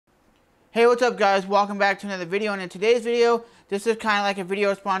Hey, what's up guys? Welcome back to another video, and in today's video, this is kind of like a video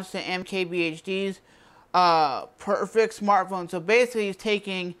response to MKBHD's perfect smartphone. So basically he's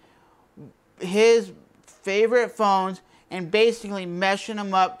taking his favorite phones and basically meshing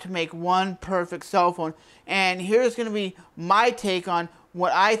them up to make one perfect cell phone. And here's going to be my take on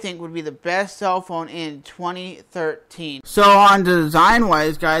what I think would be the best cell phone in 2013. So on design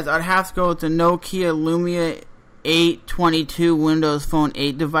wise guys, I'd have to go with the Nokia Lumia 822 Windows Phone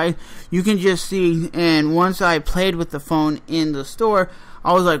 8 device. You can just see, and once I played with the phone in the store,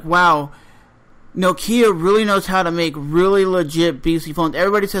 I was like, wow, Nokia really knows how to make really legit beastly phones.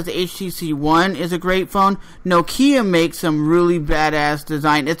 Everybody says the HTC One is a great phone. Nokia makes some really badass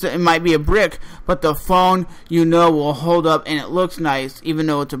design. It might be a brick, but the phone, you know, will hold up and it looks nice even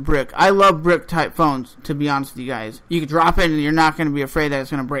though it's a brick. I love brick type phones, to be honest with you guys. You can drop it and you're not going to be afraid that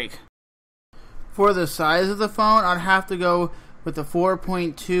it's going to break. For the size of the phone, I'd have to go with the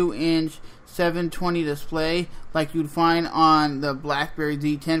 4.2 inch 720 display like you'd find on the BlackBerry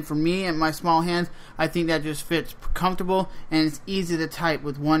Z10. For me and my small hands, I think that just fits comfortable and it's easy to type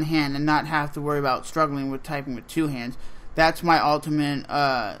with one hand and not have to worry about struggling with typing with two hands. That's my ultimate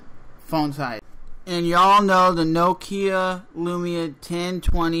phone size. And y'all know the Nokia Lumia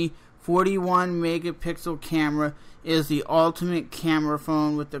 1020 41 megapixel camera is the ultimate camera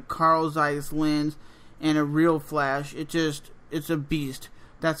phone with the Carl Zeiss lens and a real flash. It's a beast.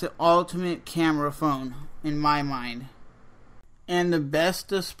 That's the ultimate camera phone in my mind. And the best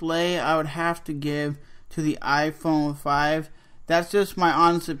display I would have to give to the iPhone 5. That's just my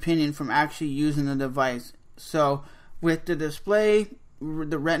honest opinion from actually using the device. So with the display,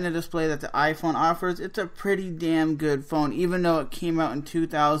 the Retina display that the iPhone offers, it's a pretty damn good phone. Even though it came out in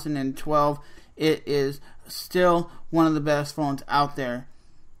 2012, it is still one of the best phones out there.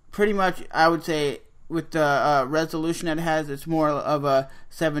 Pretty much, I would say, with the resolution that it has, it's more of a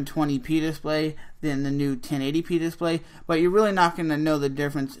 720p display than the new 1080p display. But you're really not going to know the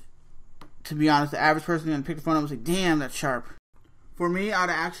difference. To be honest, the average person is going to pick the phone up and say, damn, that's sharp. For me, I'd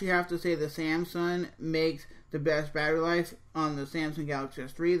actually have to say the Samsung makes the best battery life on the Samsung Galaxy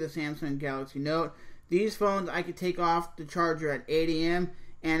S3, the Samsung Galaxy Note. These phones I could take off the charger at 8 a.m.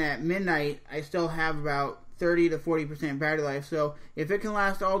 and at midnight I still have about 30 to 40% battery life. So if it can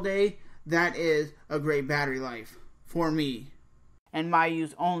last all day, that is a great battery life for me and my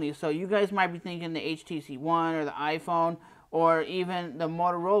use only. So you guys might be thinking the HTC One or the iPhone or even the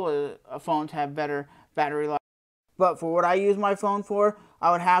Motorola phones have better battery life. But for what I use my phone for,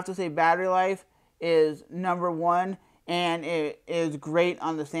 I would have to say battery life is number one, and it is great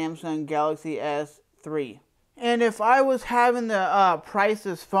on the Samsung Galaxy S3. And if I was having to price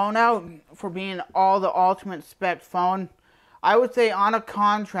this phone out for being all the ultimate spec phone, I would say on a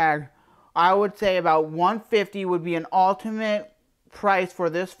contract, I would say about $150 would be an ultimate price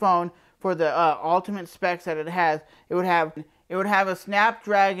for this phone for the ultimate specs that it has. It would have a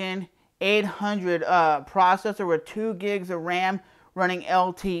Snapdragon 800 processor with 2 gigs of RAM running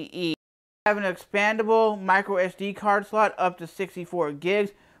LTE. Have an expandable micro SD card slot up to 64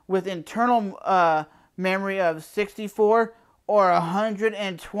 gigs with internal memory of 64 or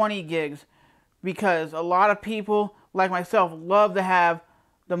 120 gigs, because a lot of people like myself love to have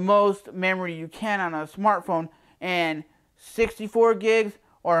the most memory you can on a smartphone, and 64 gigs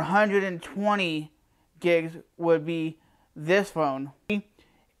or 120 gigs would be this phone.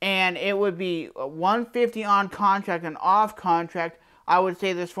 And it would be $150 on contract, and off contract I would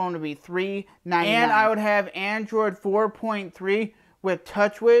say this phone would be $399. And I would have Android 4.3 with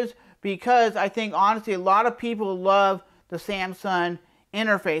TouchWiz, because I think honestly a lot of people love the Samsung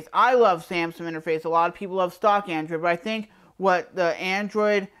interface. I love Samsung interface. A lot of people love stock Android, but I think what the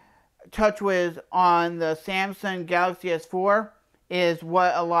Android TouchWiz on the Samsung Galaxy S4 is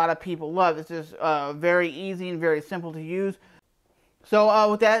what a lot of people love. It's just very easy and very simple to use. So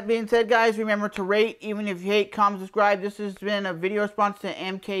with that being said, guys, remember to rate, even if you hate, comment, subscribe. This has been a video response to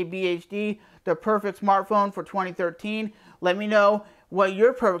MKBHD, the perfect smartphone for 2013. Let me know what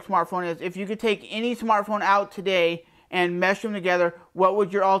your perfect smartphone is. If you could take any smartphone out today and mesh them together, what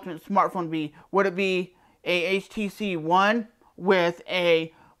would your ultimate smartphone be? Would it be a HTC One with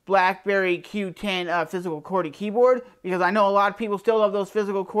a BlackBerry Q10 physical QWERTY keyboard? Because I know a lot of people still love those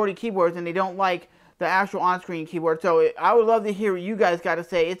physical QWERTY keyboards and they don't like the actual on-screen keyboard. So I would love to hear what you guys got to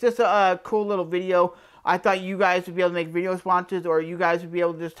say. It's just a cool little video. I thought you guys would be able to make video responses, or you guys would be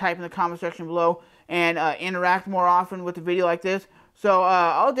able to just type in the comment section below and interact more often with a video like this. So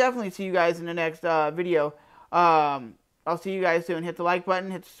I'll definitely see you guys in the next video. I'll see you guys soon. Hit the like button,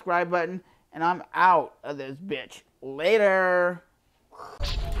 hit the subscribe button, and I'm out of this bitch. Later.